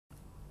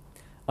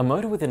A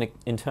motor with an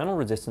internal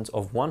resistance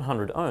of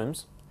 100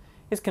 ohms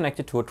is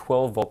connected to a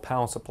 12-volt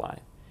power supply.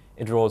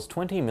 It draws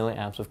 20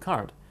 milliamps of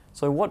current,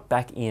 so what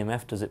back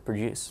EMF does it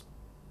produce?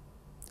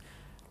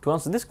 To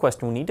answer this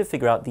question, we need to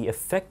figure out the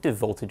effective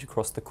voltage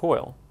across the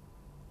coil,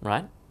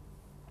 right?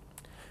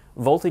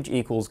 Voltage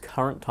equals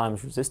current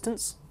times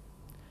resistance.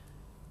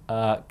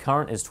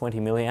 Current is 20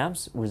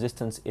 milliamps,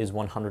 resistance is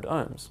 100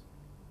 ohms.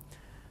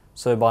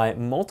 So by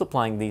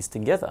multiplying these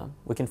together,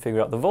 we can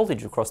figure out the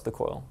voltage across the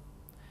coil.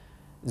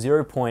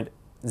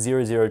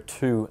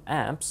 0.002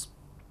 amps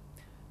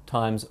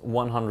times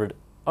 100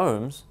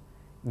 ohms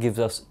gives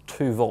us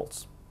 2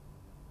 volts,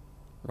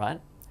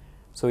 right?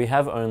 So we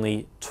have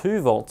only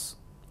 2 volts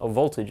of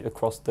voltage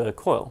across the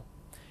coil.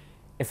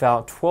 If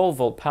our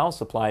 12-volt power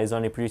supply is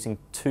only producing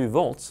 2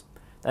 volts,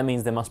 that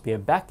means there must be a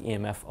back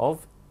EMF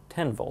of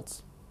 10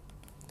 volts.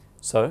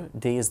 So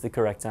D is the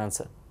correct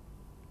answer.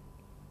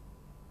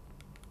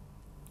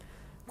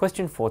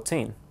 Question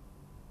 14.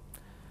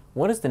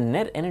 What is the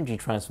net energy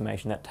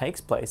transformation that takes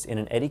place in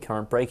an eddy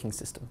current braking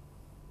system?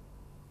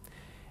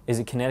 Is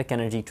it kinetic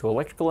energy to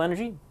electrical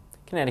energy,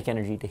 kinetic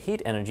energy to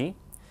heat energy,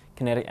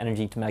 kinetic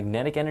energy to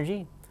magnetic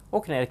energy,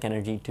 or kinetic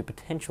energy to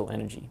potential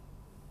energy?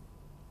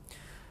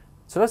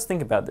 So let's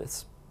think about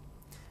this.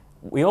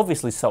 We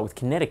obviously start with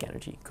kinetic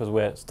energy because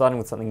we're starting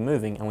with something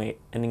moving and we're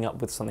ending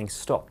up with something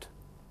stopped,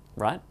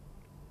 right?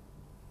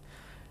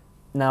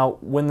 Now,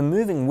 when the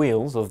moving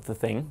wheels of the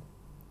thing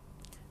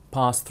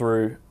pass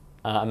through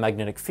a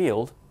magnetic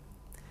field,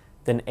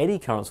 then eddy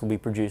currents will be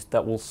produced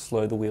that will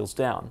slow the wheels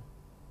down,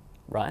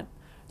 right?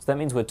 So that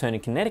means we're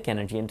turning kinetic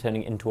energy and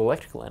turning it into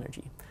electrical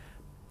energy.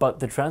 But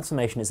the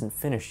transformation isn't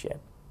finished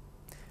yet.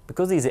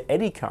 Because these are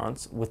eddy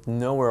currents with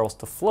nowhere else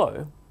to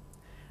flow,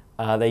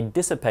 they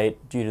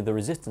dissipate due to the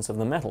resistance of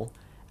the metal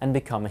and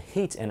become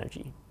heat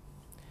energy.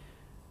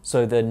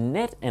 So the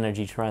net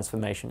energy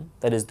transformation,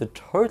 that is the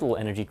total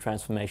energy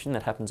transformation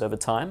that happens over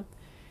time,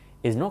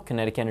 is not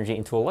kinetic energy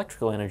into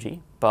electrical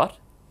energy, but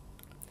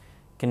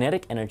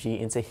kinetic energy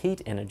into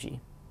heat energy,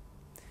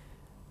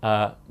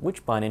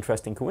 which by an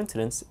interesting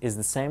coincidence is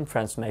the same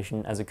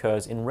transformation as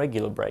occurs in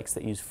regular brakes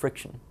that use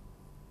friction.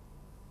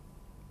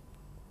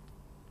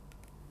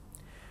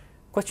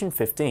 Question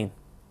 15.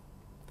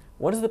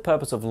 What is the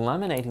purpose of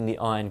laminating the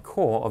iron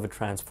core of a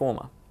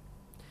transformer?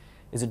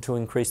 Is it to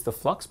increase the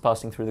flux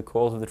passing through the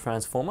coils of the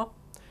transformer,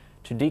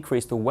 to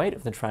decrease the weight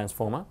of the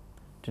transformer,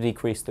 to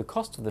decrease the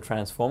cost of the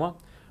transformer,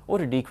 or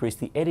to decrease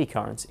the eddy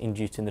currents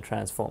induced in the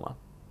transformer?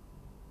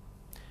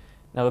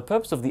 Now, the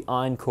purpose of the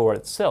iron core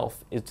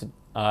itself is to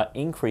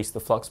increase the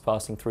flux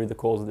passing through the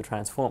coils of the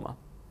transformer,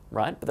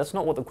 right? But that's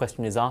not what the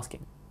question is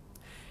asking.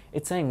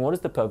 It's saying, what is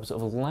the purpose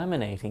of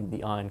laminating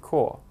the iron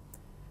core?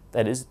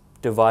 That is,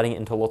 dividing it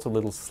into lots of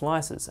little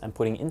slices and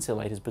putting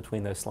insulators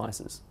between those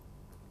slices.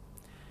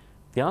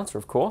 The answer,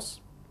 of course,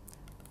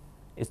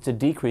 is to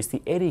decrease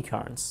the eddy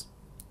currents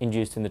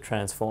induced in the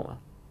transformer.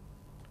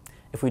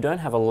 If we don't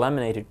have a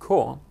laminated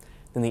core,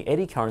 then the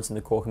eddy currents in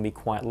the core can be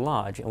quite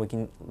large and we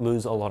can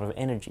lose a lot of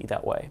energy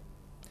that way.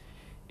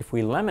 If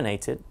we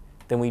laminate it,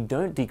 then we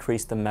don't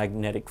decrease the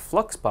magnetic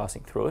flux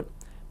passing through it,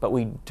 but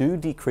we do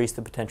decrease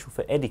the potential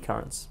for eddy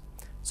currents.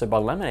 So by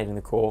laminating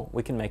the core,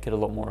 we can make it a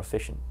lot more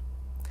efficient.